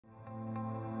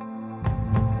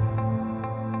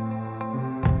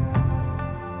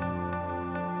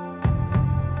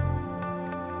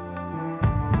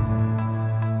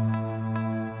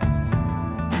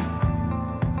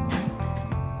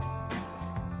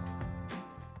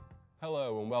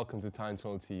Hello and welcome to Time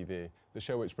Tunnel TV, the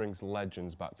show which brings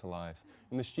legends back to life.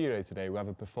 In the studio today we have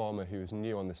a performer who is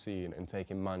new on the scene and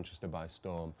taking Manchester by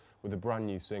storm with a brand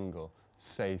new single,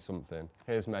 Say Something.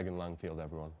 Here's Megan Langfield,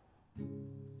 everyone.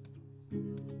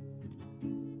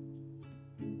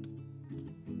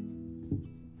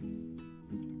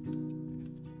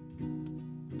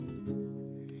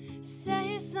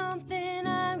 Say something,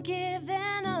 I'm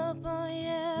giving up on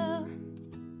you.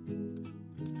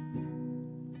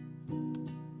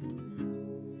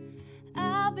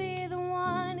 I'll be the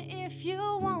one if you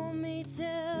want me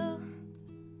to.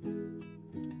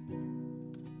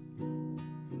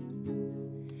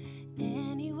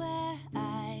 Anywhere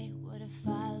I would have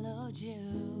followed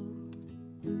you.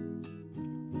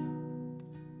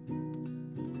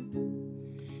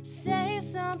 Say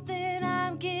something,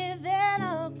 I'm giving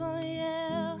up on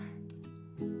you.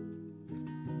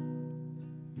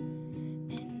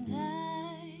 And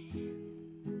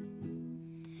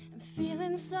I'm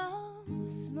feeling so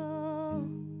small.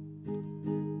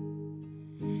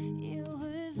 It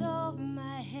was over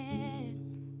my head.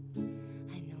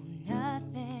 I know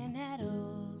nothing at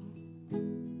all.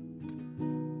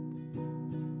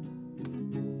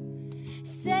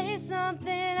 Say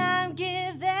something, I'm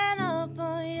giving up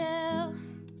on you.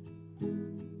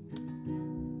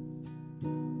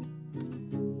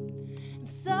 I'm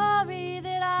sorry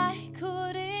that I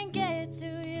couldn't get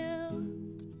to you.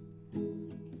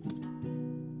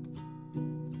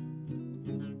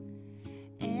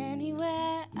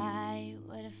 Anywhere I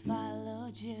would have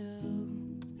followed you.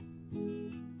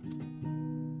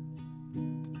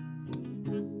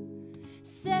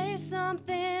 Say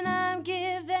something, I'm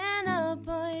giving up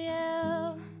on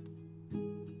you.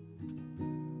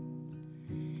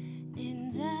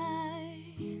 And I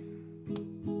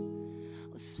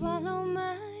will swallow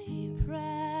my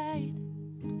pride.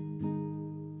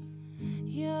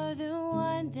 You're the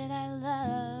one that I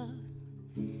love,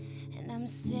 and I'm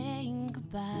saying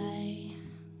goodbye.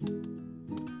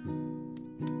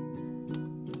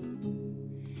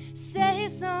 Say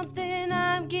something,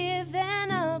 I'm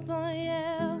giving up on you.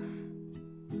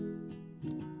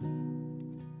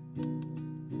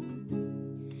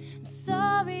 I'm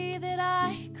sorry that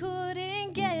I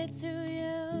couldn't get to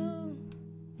you.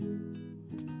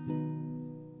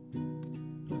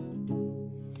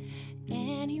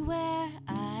 Anywhere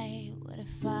I would have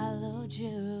followed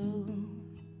you.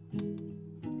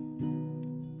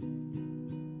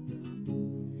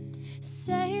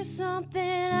 Say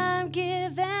something, I'm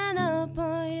giving up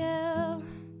on you.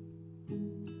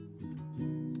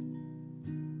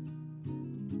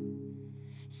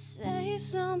 Say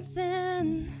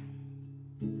something.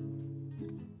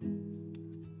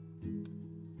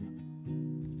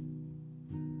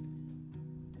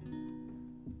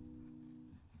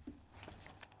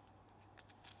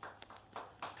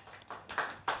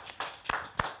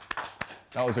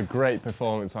 That was a great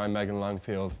performance by Megan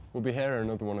Langfield. We'll be hearing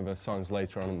another one of her songs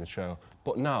later on in the show.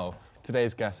 But now,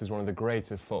 today's guest is one of the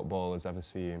greatest footballers ever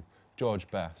seen, George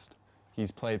Best.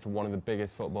 He's played for one of the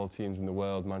biggest football teams in the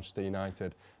world, Manchester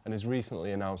United, and has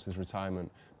recently announced his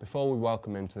retirement. Before we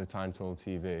welcome him to the Time Tunnel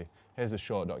TV, here's a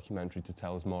short documentary to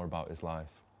tell us more about his life.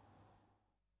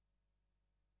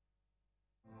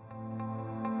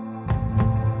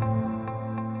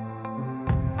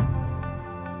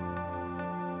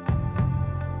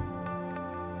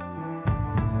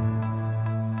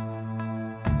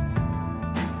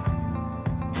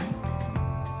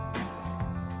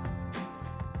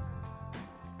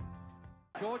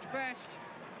 George Best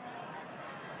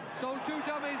sold two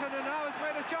dummies and now has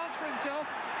made a chance for himself.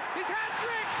 His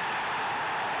hat-trick!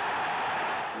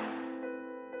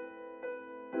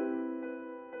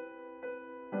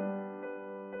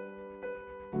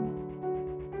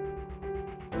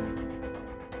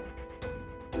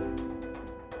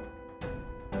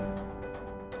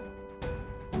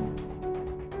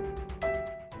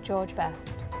 George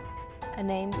Best, a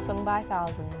name sung by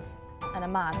thousands and a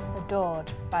man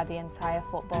adored by the entire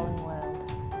footballing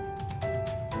world.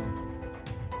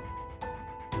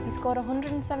 He scored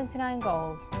 179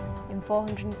 goals in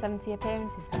 470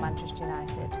 appearances for Manchester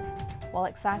United, while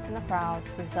exciting the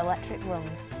crowds with his electric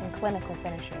runs and clinical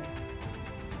finishing.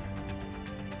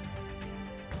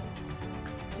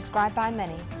 Described by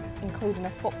many, including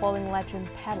a footballing legend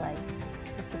Pelé,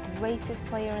 as the greatest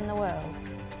player in the world,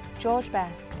 George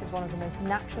Best is one of the most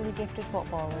naturally gifted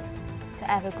footballers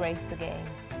to ever grace the game.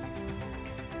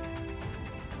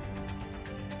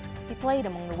 He played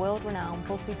among the world-renowned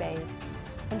Busby Babes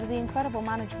under the incredible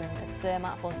management of Sir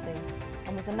Matt Busby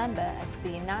and was a member of the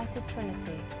United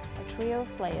Trinity, a trio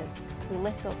of players who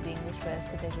lit up the English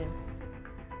First Division.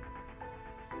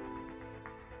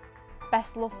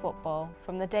 Best loved football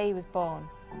from the day he was born,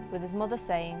 with his mother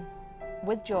saying,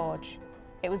 with George,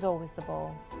 it was always the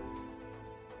ball.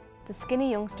 The skinny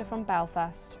youngster from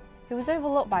Belfast, who was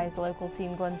overlooked by his local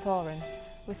team Glentoran,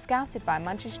 was scouted by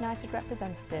Manchester United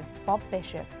representative Bob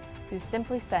Bishop, who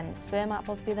simply sent Sir Matt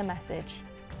Busby the message,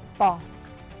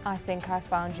 "Boss, I think I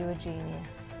found you a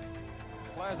genius."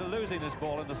 Players are losing this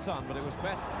ball in the sun, but it was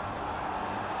Best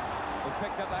who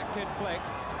picked up that kid flick.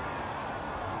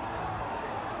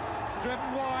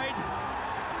 Driven wide.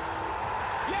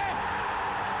 Yes!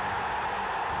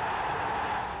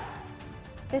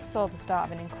 This saw the start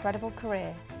of an incredible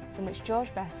career in which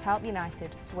George Best helped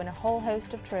United to win a whole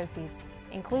host of trophies,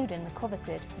 including the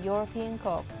coveted European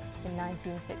Cup in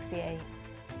 1968.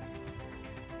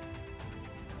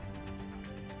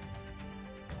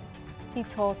 He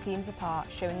tore teams apart,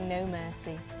 showing no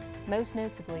mercy. Most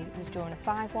notably was during a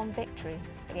 5-1 victory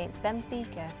against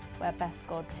Benfica, where Best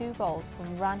scored 2 goals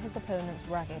and ran his opponents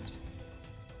ragged.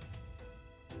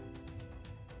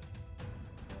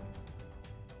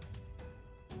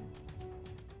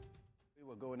 We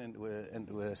were going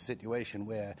into a situation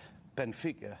where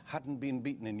Benfica hadn't been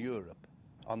beaten in Europe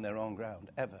on their own ground,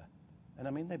 ever. And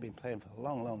I mean, they've been playing for a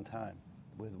long, long time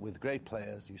with great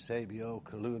players, Eusebio,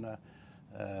 Coluna,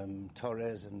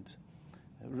 Torres, and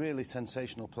really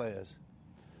sensational players.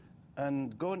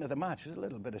 And going to the match was a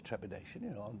little bit of trepidation, you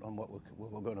know, on what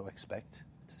we're going to expect.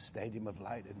 It's a stadium of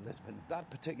light in Lisbon. That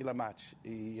particular match,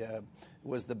 he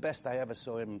was the best I ever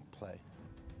saw him play.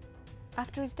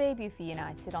 After his debut for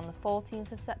United on the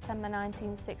 14th of September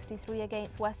 1963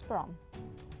 against West Brom,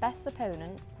 Best's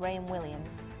opponent, Graham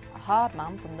Williams, a hard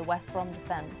man from the West Brom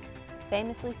defence,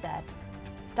 famously said,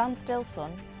 "Stand still,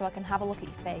 son, so I can have a look at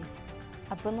your face.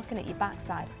 I've been looking at your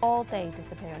backside all day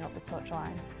disappearing up the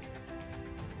touchline."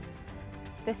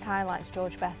 This highlights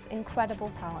George Best's incredible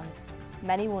talent.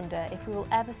 Many wonder if we will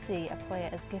ever see a player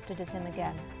as gifted as him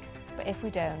again. But if we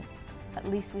don't, at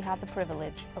least we had the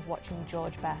privilege of watching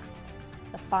George Best,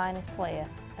 the finest player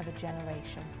of a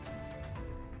generation.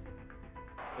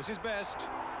 This is Best.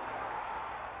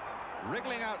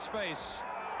 Wriggling out space.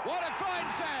 What a fine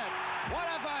save! What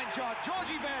a fine shot!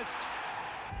 Georgie Best.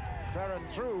 Ferren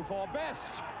through for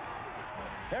Best.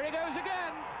 Here he goes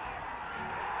again.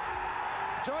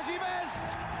 Georgie Best.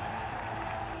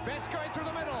 Best going through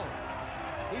the middle.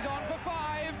 He's on for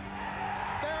 5.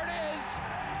 There it is.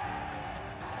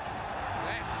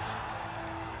 Best.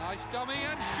 Nice dummy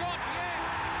and shot, yes!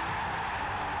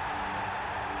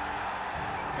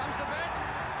 Comes the Best.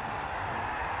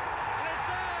 And it's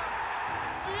there!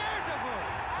 Beautiful!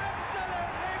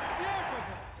 Absolutely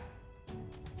beautiful!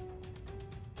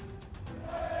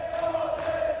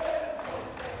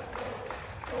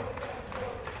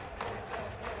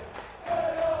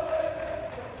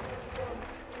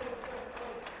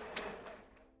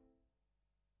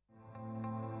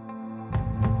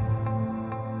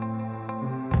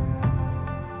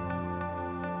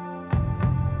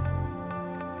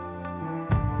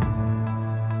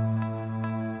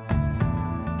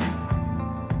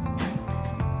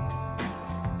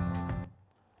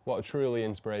 What a truly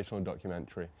inspirational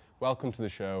documentary. Welcome to the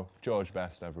show, George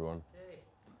Best, everyone. Hey.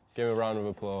 Give him a round of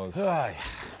applause. Hi.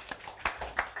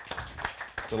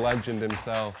 The legend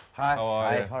himself. Hi. How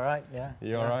are you? All right, yeah.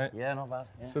 You all right? Yeah, not bad.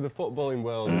 Yeah. So the footballing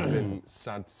world has been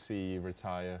sad to see you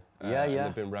retire. And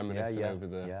they've been reminiscing over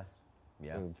the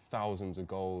thousands of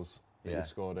goals that you've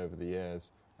scored over the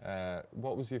years.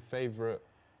 What was your favourite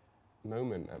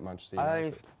moment at Manchester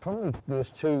United? Probably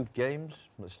there's 2 games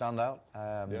that stand out.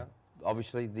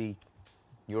 Obviously the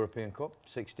European Cup,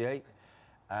 68,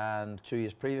 and 2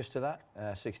 years previous to that,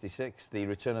 66, the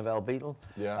return of El Beatle,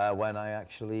 when I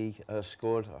actually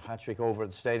scored a hat-trick over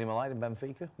at the Stadium of Light in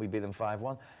Benfica. We beat them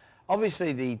 5-1.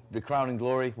 Obviously the crowning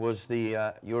glory was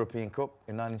the European Cup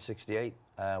in 1968.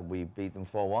 We beat them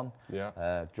 4-1,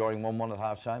 drawing 1-1 at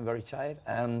half-time, very tired,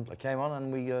 and I came on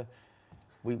and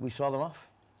we saw them off.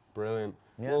 Brilliant.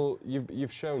 Yeah. Well,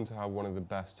 you've shown to have one of the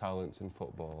best talents in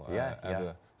football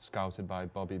ever, scouted by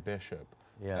Bobby Bishop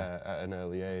at an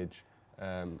early age.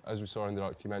 As we saw in the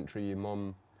documentary, your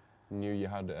mum knew you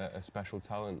had a special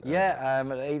talent. At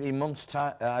 18 months'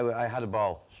 time, I had a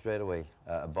ball straight away,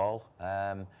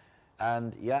 and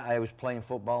I was playing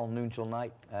football noon till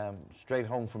night, straight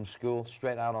home from school,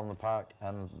 straight out on the park,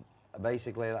 and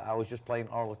basically I was just playing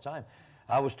all the time.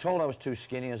 I was told I was too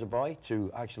skinny as a boy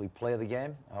to actually play the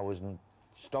game. I wasn't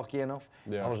stocky enough,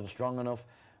 I wasn't strong enough,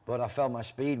 but I felt my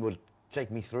speed would take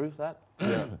me through that.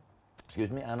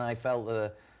 Excuse me, and I felt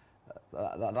that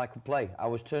that I could play. I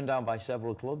was turned down by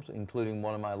several clubs, including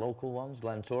one of my local ones,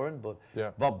 Glentoran, but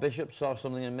Bob Bishop saw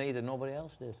something in me that nobody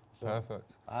else did. So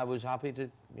perfect. I was happy to,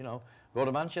 you know, go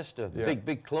to Manchester.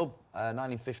 Big club,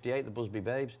 1958, the Busby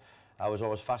Babes. I was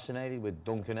always fascinated with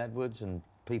Duncan Edwards and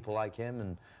people like him,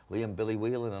 and Liam Billy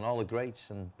Whelan and all the greats.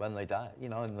 And when they died, you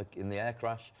know, in the air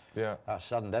crash, that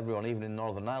saddened everyone, even in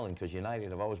Northern Ireland, because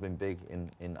United have always been big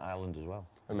in Ireland as well.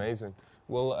 Amazing.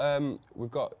 Well,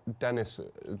 we've got Dennis,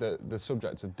 the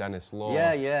subject of Dennis Law,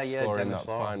 scoring Dennis that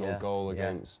Law, final goal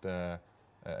against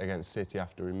City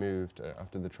after he moved,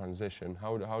 after the transition.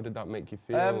 How did that make you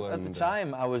feel? At the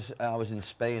time, I was in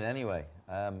Spain anyway.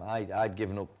 I'd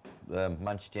given up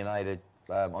Manchester United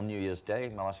on New Year's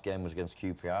Day. My last game was against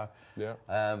QPR.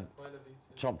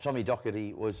 Tommy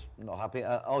Docherty was not happy.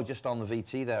 Just on the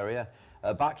VT there,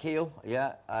 back heel,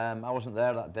 I wasn't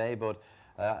there that day, but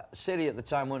City at the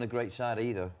time weren't a great side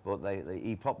either, but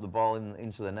he popped the ball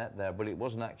into the net there, but it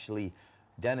wasn't actually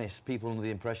Dennis. People were under the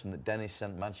impression that Dennis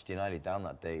sent Manchester United down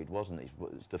that day. It wasn't.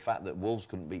 It's the fact that Wolves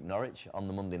couldn't beat Norwich on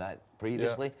the Monday night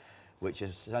previously, which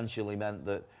essentially meant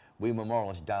that we were more or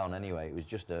less down anyway. It was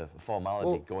just a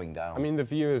formality going down. I mean, the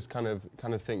viewers kind of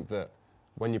think that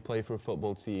when you play for a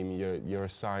football team, you're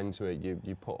assigned to it.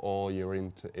 You put all your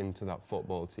into that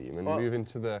football team, and moving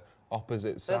to the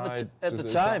opposite side. At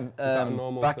the time,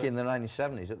 back in the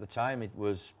 1970s, at the time it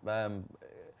was,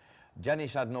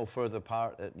 Dennis had no further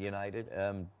part at United.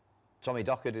 Tommy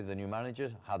Docherty, the new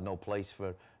manager, had no place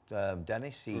for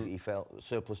Dennis. He felt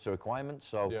surplus to requirements.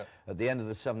 So at the end of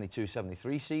the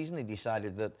 72-73 season, he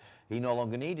decided that he no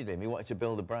longer needed him. He wanted to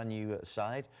build a brand new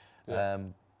side.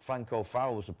 Frank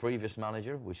O'Farrell was the previous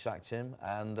manager. We sacked him.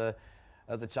 And at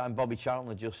the time, Bobby Charlton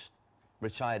had just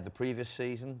retired the previous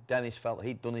season. Dennis felt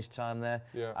he'd done his time there,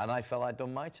 and I felt I'd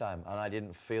done my time, and I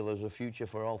didn't feel there was a future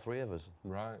for all three of us.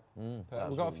 Right. We've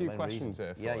got a few questions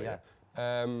here for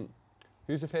you.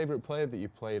 Who's the favourite player that you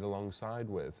played alongside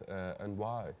with, and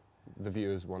why? The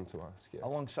viewers want to ask you.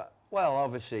 Alongside, well,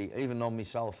 obviously, even though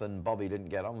myself and Bobby didn't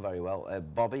get on very well,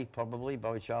 Bobby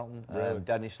Charlton, really?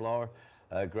 Dennis Law,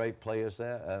 great players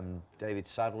there. David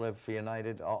Sadler for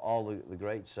United, all the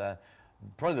greats.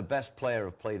 Probably the best player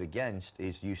I've played against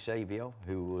is Eusebio,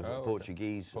 who was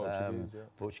Portuguese.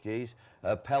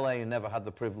 Pele, I never had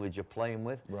the privilege of playing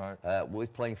with. Right.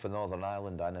 With playing for Northern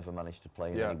Ireland, I never managed to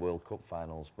play in any World Cup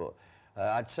finals. But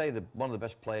I'd say one of the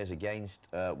best players against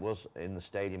was in the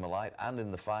Stadium of Light, and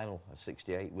in the final at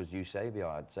 68 was Eusebio.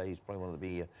 I'd say he's probably one of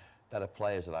the better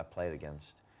players that I played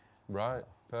against. Right.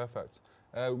 Perfect.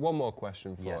 One more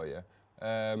question for you.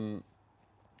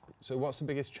 So what's the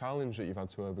biggest challenge that you've had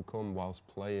to overcome whilst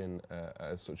playing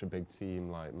at such a big team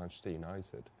like Manchester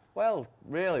United? Well,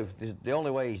 really, the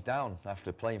only way he's down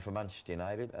after playing for Manchester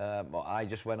United. I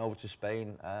just went over to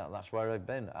Spain. That's where I've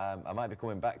been. I might be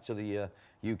coming back to the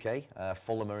UK.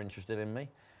 Fulham are interested in me.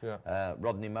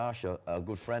 Rodney Marsh, a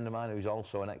good friend of mine who's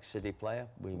also an ex-City player.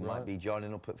 We might be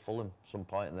joining up at Fulham some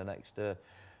point in the next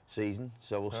season.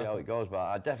 So we'll see how it goes. But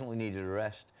I definitely needed a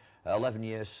rest. 11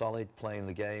 years solid playing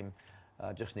the game.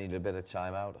 I just needed a bit of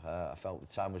time out. I felt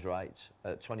the time was right.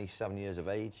 At 27 years of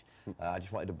age, I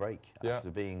just wanted a break after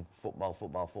being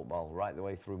football, right the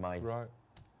way through my... Right.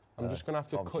 I'm just going to have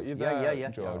to cut you there,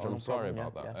 George. I'm sorry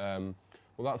about that.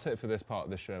 Well, that's it for this part of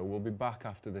the show. We'll be back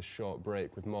after this short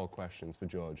break with more questions for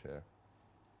George here.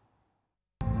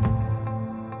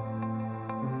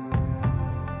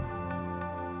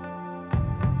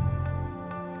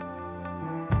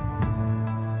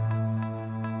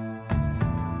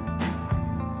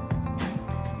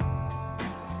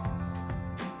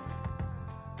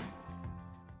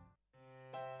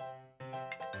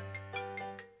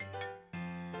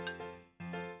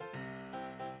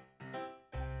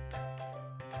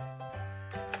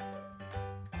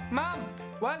 Mum,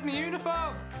 where's my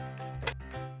uniform?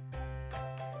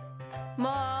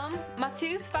 Mum, my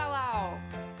tooth fell out.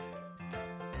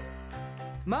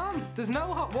 Mum, there's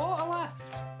no hot water left.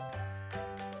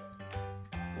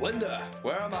 Linda,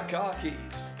 where are my car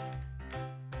keys?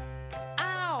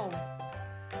 Ow!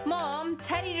 Mum,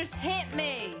 Teddy just hit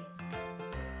me.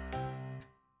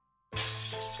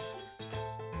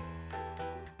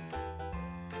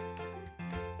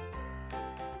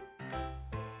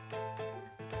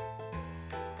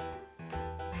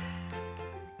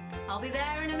 I'll be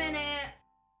there in a minute.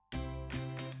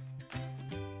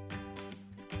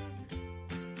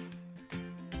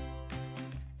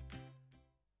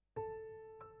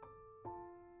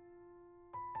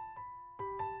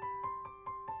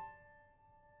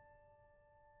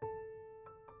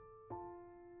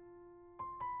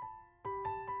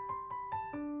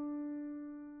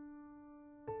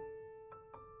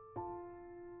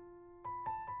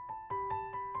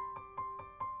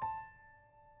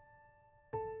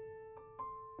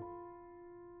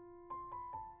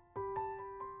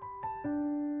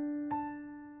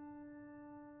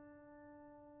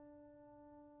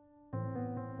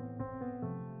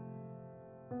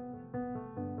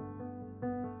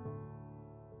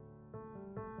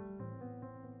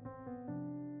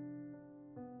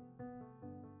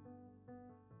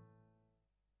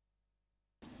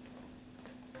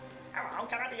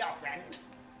 your friend?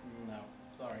 No,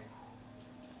 sorry.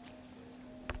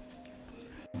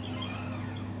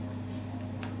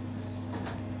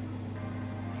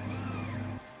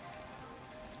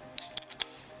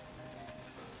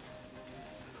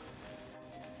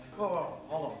 Whoa,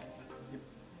 hold on. You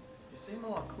seem a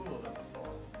lot cooler than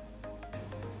before.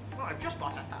 Well, I've just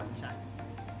bought a Fanta.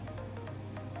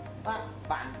 That's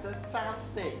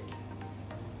fantastic.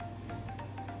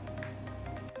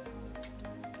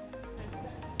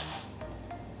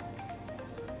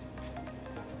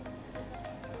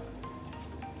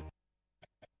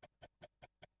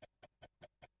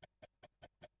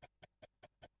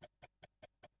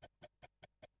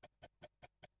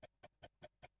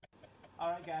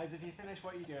 Alright guys, if you finish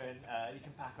what you're doing, you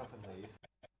can pack up and leave.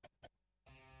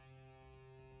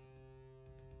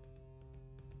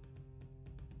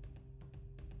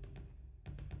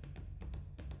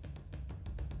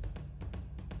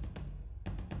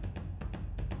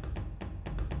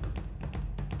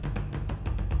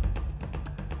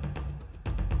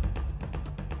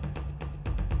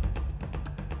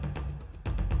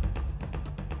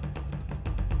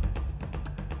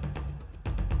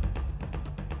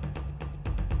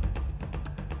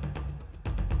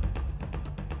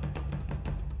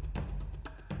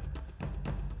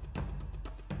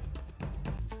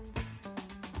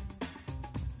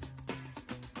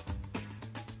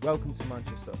 Welcome to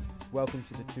Manchester. Welcome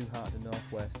to the true heart of the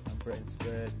Northwest and Britain's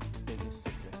third biggest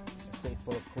city. A city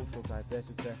full of cultural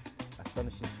diversity,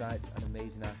 astonishing sights and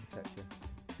amazing architecture.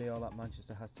 See all that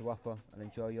Manchester has to offer and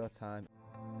enjoy your time.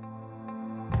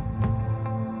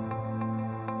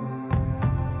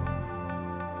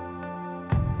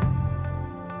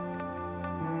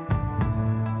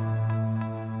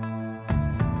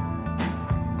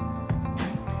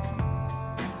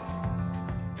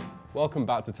 Welcome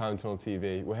back to Time Tunnel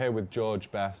TV. We're here with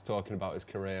George Best talking about his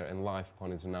career and life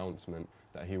upon his announcement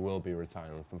that he will be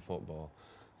retiring from football.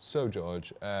 So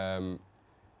George,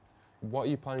 what are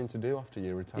you planning to do after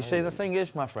you retire? You see, the thing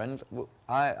is, my friend,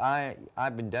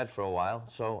 I've been dead for a while,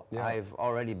 so yeah. I've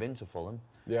already been to Fulham.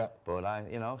 Yeah. But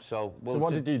so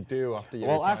what did you do after you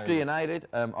Well, after United,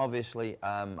 obviously,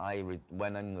 I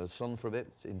went in the sun for a bit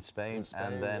in Spain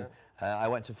and then I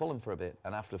went to Fulham for a bit.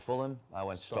 And after Fulham, I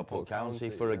went to Stockport County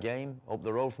for a game up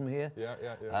the road from here. Yeah.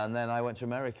 And then I went to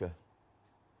America.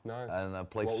 Nice. And I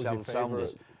played for Seattle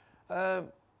Sounders.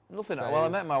 Nothing. Phase? Well, I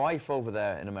met my wife over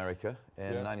there in America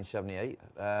in 1978.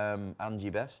 Angie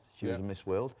Best. She was Miss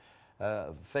World.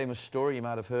 Famous story you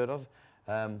might have heard of.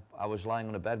 I was lying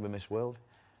on a bed with Miss World,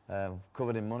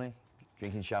 covered in money,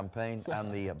 drinking champagne,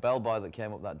 and the bellboy that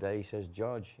came up that day, he says,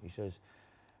 George, he says,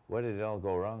 where did it all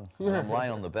go wrong? And I'm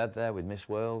lying on the bed there with Miss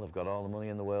World, I've got all the money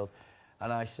in the world,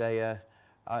 and I say,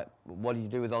 what do you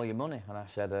do with all your money? And I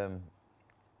said,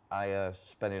 I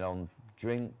spend it on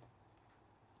drink,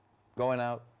 going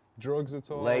out. Drugs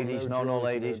at all? Ladies, no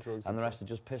ladies, drugs and the rest are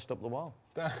just pissed up the wall.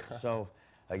 So,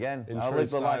 again, in I true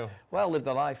lived the style. life. Well, lived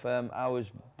the life. I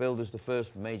was billed as the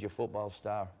first major football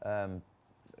star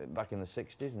back in the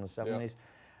 60s and the 70s.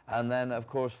 And then, of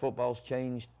course, football's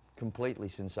changed completely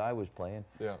since I was playing.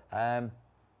 Yeah.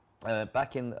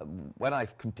 Back in, when I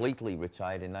completely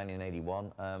retired in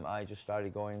 1981, I just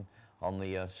started going on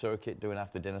the circuit, doing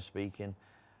after dinner speaking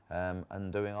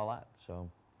and doing all that. So.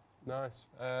 Nice.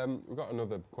 We've got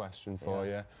another question for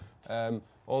you.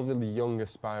 All the young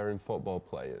aspiring football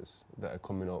players that are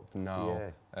coming up now,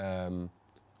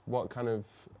 what kind of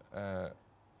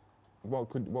what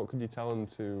could you tell them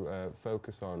to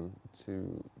focus on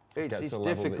to get to the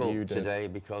level that you did? It's difficult today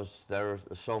because there are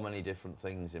so many different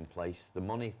things in place. The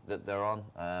money that they're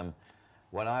on.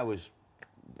 When I was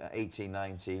 18,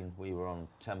 19, we were on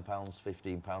 £10,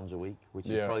 £15 a week, which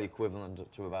is probably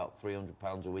equivalent to about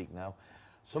 £300 a week now.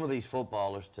 Some of these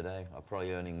footballers today are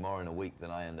probably earning more in a week than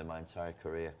I earned in my entire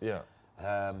career. Yeah.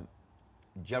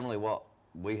 Generally, what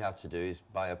we have to do is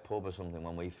buy a pub or something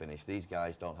when we finish. These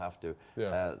guys don't have to.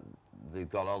 Yeah. They've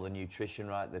got all the nutrition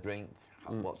right, the drink,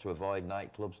 what to avoid,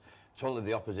 nightclubs. Totally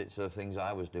the opposite to the things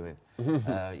I was doing.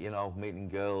 You know, meeting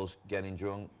girls, getting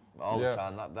drunk all the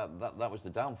time. That was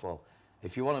the downfall.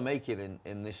 If you want to make it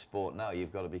in this sport now,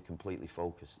 you've got to be completely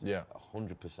focused. Yeah.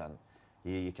 100%.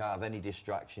 You can't have any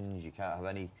distractions, you can't have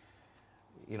any,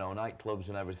 you know, nightclubs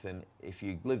and everything. If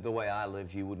you lived the way I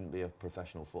live, you wouldn't be a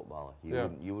professional footballer.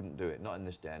 You wouldn't do it, not in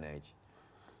this day and age.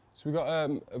 So we've got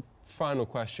a final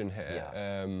question here.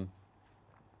 Yeah.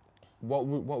 What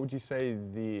would you say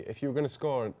if you were going to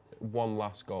score one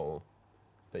last goal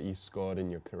that you scored in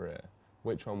your career,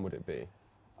 which one would it be?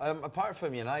 Apart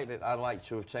from United, I'd like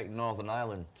to have taken Northern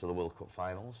Ireland to the World Cup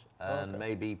finals and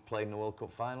maybe played in the World Cup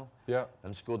final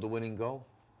and scored the winning goal.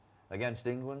 against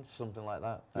England, something like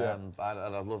that. Yeah.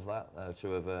 I'd love that,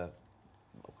 to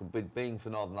have... being for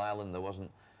Northern Ireland, there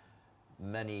wasn't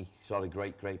many sort of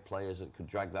great players that could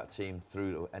drag that team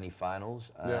through to any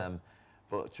finals.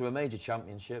 But to a major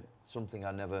championship, something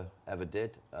I never ever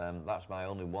did. That's my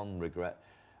only one regret.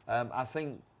 I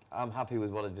think I'm happy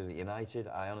with what I did at United.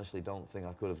 I honestly don't think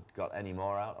I could have got any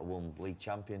more out. I won league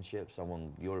championships, I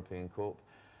won European Cup,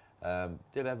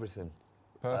 did everything.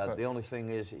 Perfect. The only thing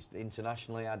is,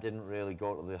 internationally, I didn't really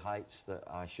go to the heights that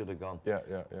I should have gone.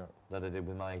 That I did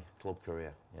with my club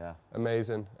career.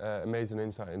 Amazing, amazing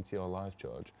insight into your life,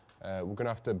 George. We're going to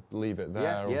have to leave it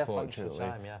there, unfortunately.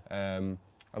 Thanks for the time,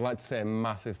 I'd like to say a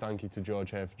massive thank you to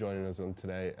George here for joining us on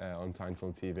today on Time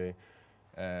Tunnel TV.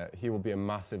 He will be a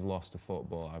massive loss to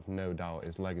football. I've no doubt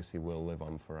his legacy will live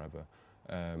on forever.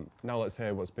 Now let's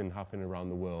hear what's been happening around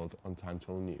the world on Time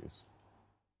Tunnel News.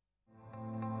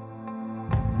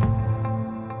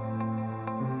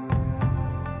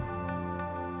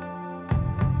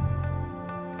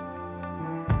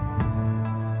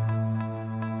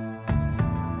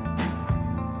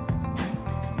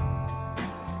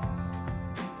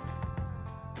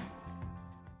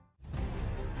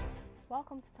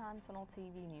 Welcome to Time Tunnel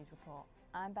TV News Report.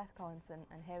 I'm Beth Collinson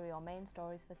and here are your main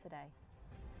stories for today.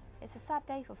 It's a sad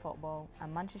day for football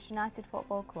and Manchester United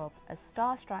Football Club as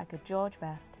star striker George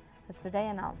Best has today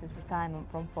announced his retirement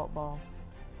from football.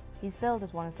 He's billed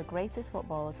as one of the greatest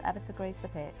footballers ever to grace the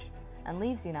pitch and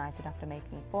leaves United after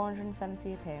making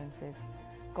 470 appearances,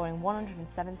 scoring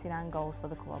 179 goals for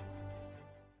the club.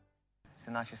 It's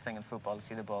the nicest thing in football to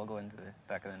see the ball go into the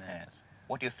back of the net. Yes.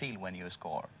 What do you feel when you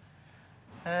score?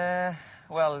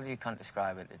 Well, you can't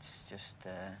describe it. It's just,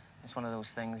 it's one of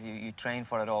those things, you train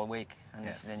for it all week, and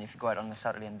then if you go out on a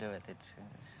Saturday and do it, it's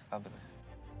fabulous.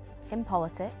 In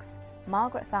politics,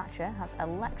 Margaret Thatcher has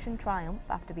election triumph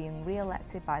after being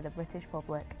re-elected by the British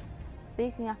public.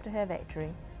 Speaking after her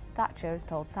victory, Thatcher has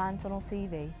told Time Tunnel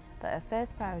TV that her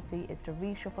first priority is to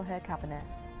reshuffle her cabinet,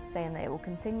 saying that it will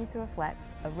continue to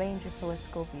reflect a range of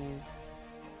political views.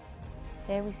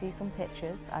 Here we see some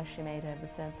pictures as she made her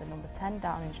return to number 10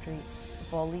 Downing Street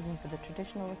before leaving for the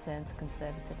traditional return to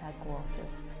Conservative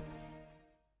headquarters.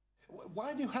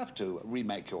 Why do you have to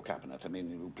remake your cabinet? I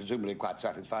mean, you're presumably quite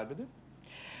satisfied with it?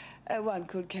 One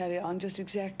could carry on just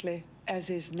exactly as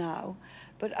is now,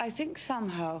 but I think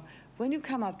somehow when you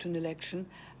come up to an election,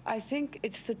 I think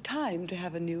it's the time to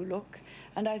have a new look,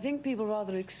 and I think people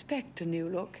rather expect a new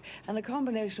look, and the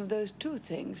combination of those two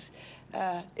things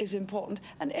is important.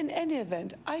 And in any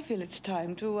event, I feel it's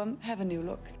time to have a new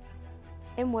look.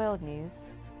 In world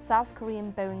news, South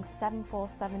Korean Boeing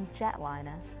 747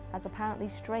 jetliner has apparently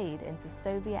strayed into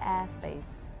Soviet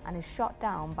airspace and is shot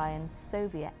down by a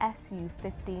Soviet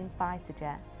Su-15 fighter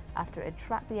jet after it had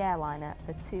tracked the airliner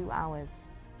for 2 hours.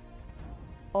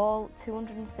 All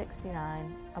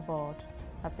 269 aboard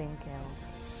have been killed.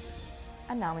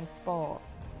 And now in sport.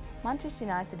 Manchester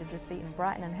United have just beaten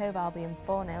Brighton and Hove Albion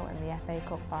 4-0 in the FA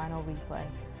Cup final replay,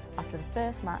 after the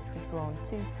first match was drawn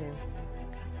 2-2.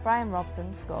 Brian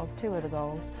Robson scores 2 of the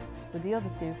goals, with the other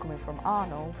 2 coming from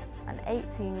Arnold and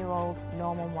 18-year-old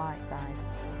Norman Whiteside.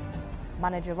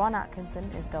 Manager Ron Atkinson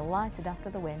is delighted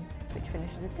after the win, which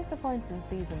finishes a disappointing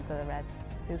season for the Reds,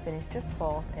 who finished just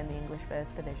 4th in the English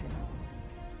First Division.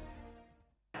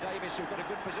 Davis, who've got a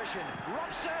good position.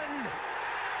 Robson!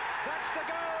 That's the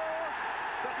goal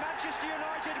that Manchester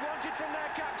United wanted from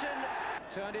their captain.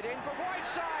 Turned it in for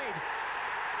Whiteside.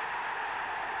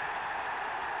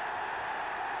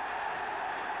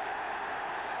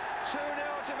 (2-0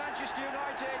 to Manchester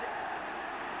United.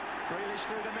 Grealish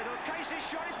through the middle. Casey's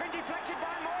shot has been deflected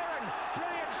by Moran.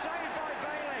 Brilliant save by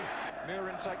Bailey.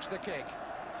 Moran takes the kick.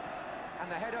 And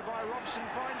the header by Robson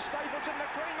finds Stapleton.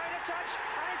 McQueen made a touch,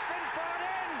 and it's been fired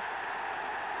in.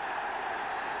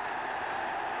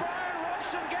 Brian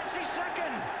Robson gets his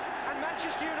second, and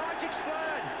Manchester United's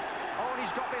third. Oh, and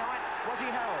he's got behind. Was he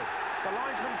held? The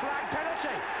linesman flagged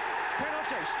penalty.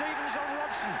 Penalty. Stevens on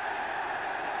Robson.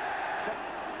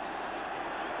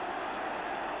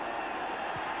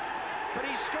 But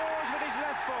he scores with his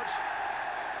left foot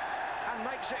and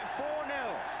makes it 4-0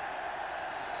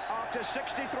 after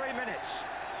 63 minutes.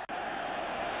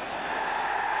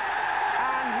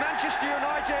 And Manchester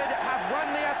United have won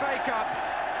the FA Cup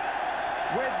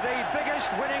with the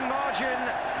biggest winning margin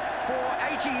for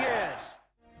 80 years.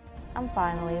 And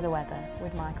finally, the weather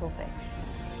with Michael Fish.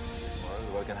 Tomorrow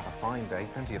we're going to have a fine day,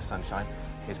 plenty of sunshine,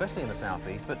 especially in the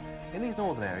southeast, but in these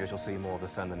northern areas you'll see more of the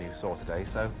sun than you saw today,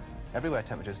 so everywhere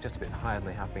temperatures just a bit higher than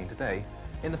they have been today.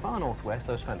 In the far northwest,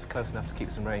 those fronts are close enough to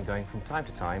keep some rain going from time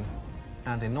to time,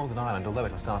 and in Northern Ireland, although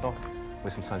it'll start off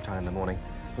with some sunshine in the morning,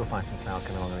 we'll find some cloud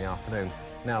coming along in the afternoon.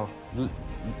 Now,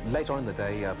 later on in the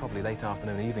day, probably late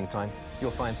afternoon, evening time,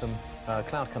 you'll find some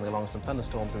cloud coming along, some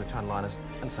thunderstorms in the Channel Islands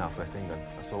and southwest England.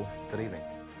 That's all. Good evening.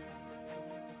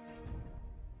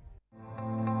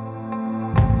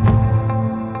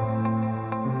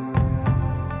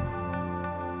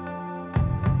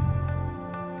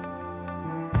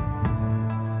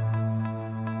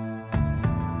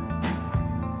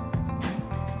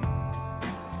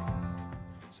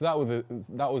 So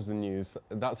that was the news.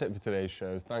 That's it for today's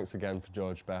show. Thanks again for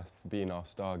George Beth for being our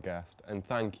star guest, and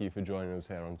thank you for joining us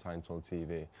here on Tyneside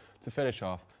TV. To finish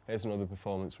off, here's another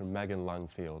performance from Megan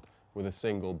Langfield with a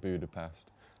single,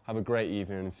 Budapest. Have a great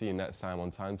evening and see you next time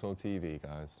on Tyneside TV,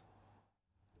 guys.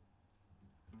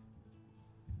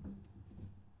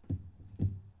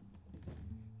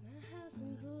 My house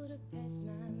in Budapest,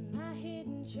 my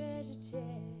hidden treasure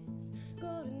chest,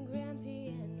 golden grand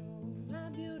piano, my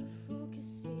beautiful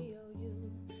Casio.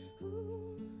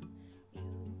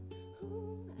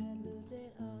 I'd lose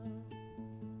it all.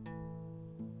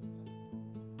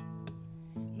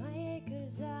 My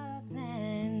acres of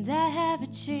land I have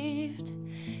achieved.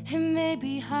 It may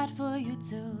be hard for you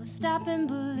to stop and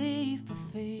believe, but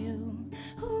for you,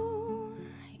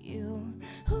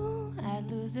 I'd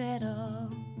lose it all.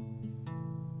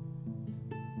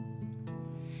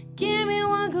 Give me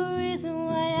one good reason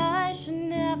why I should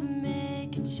never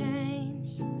make a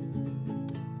change.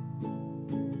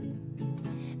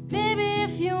 Baby,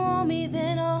 if you want me,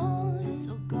 then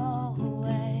so go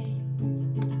away.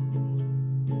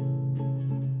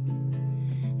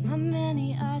 My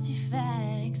many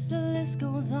artifacts, the list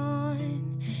goes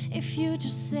on. If you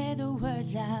just say the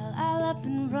words, I'll up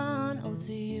and run. Oh,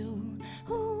 to you,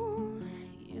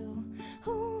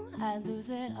 I'd lose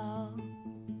it all.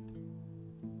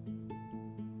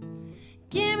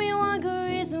 Give me one good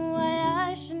reason why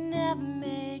I should never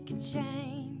make a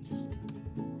change.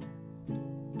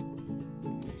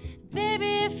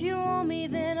 Baby, if you want me,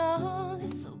 then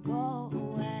so go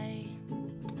away.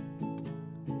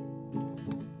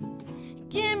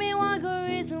 Give me one good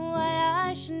reason why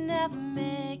I should never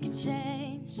make a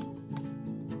change.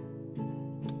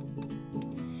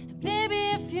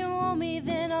 Baby, if you want me,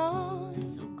 then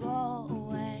so go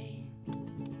away.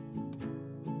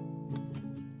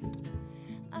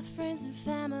 My friends and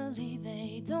family,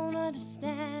 they don't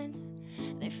understand.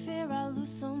 They fear I'll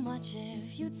lose so much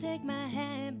if you take my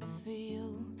hand. But for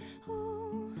you,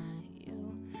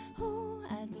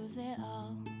 I'd lose it all.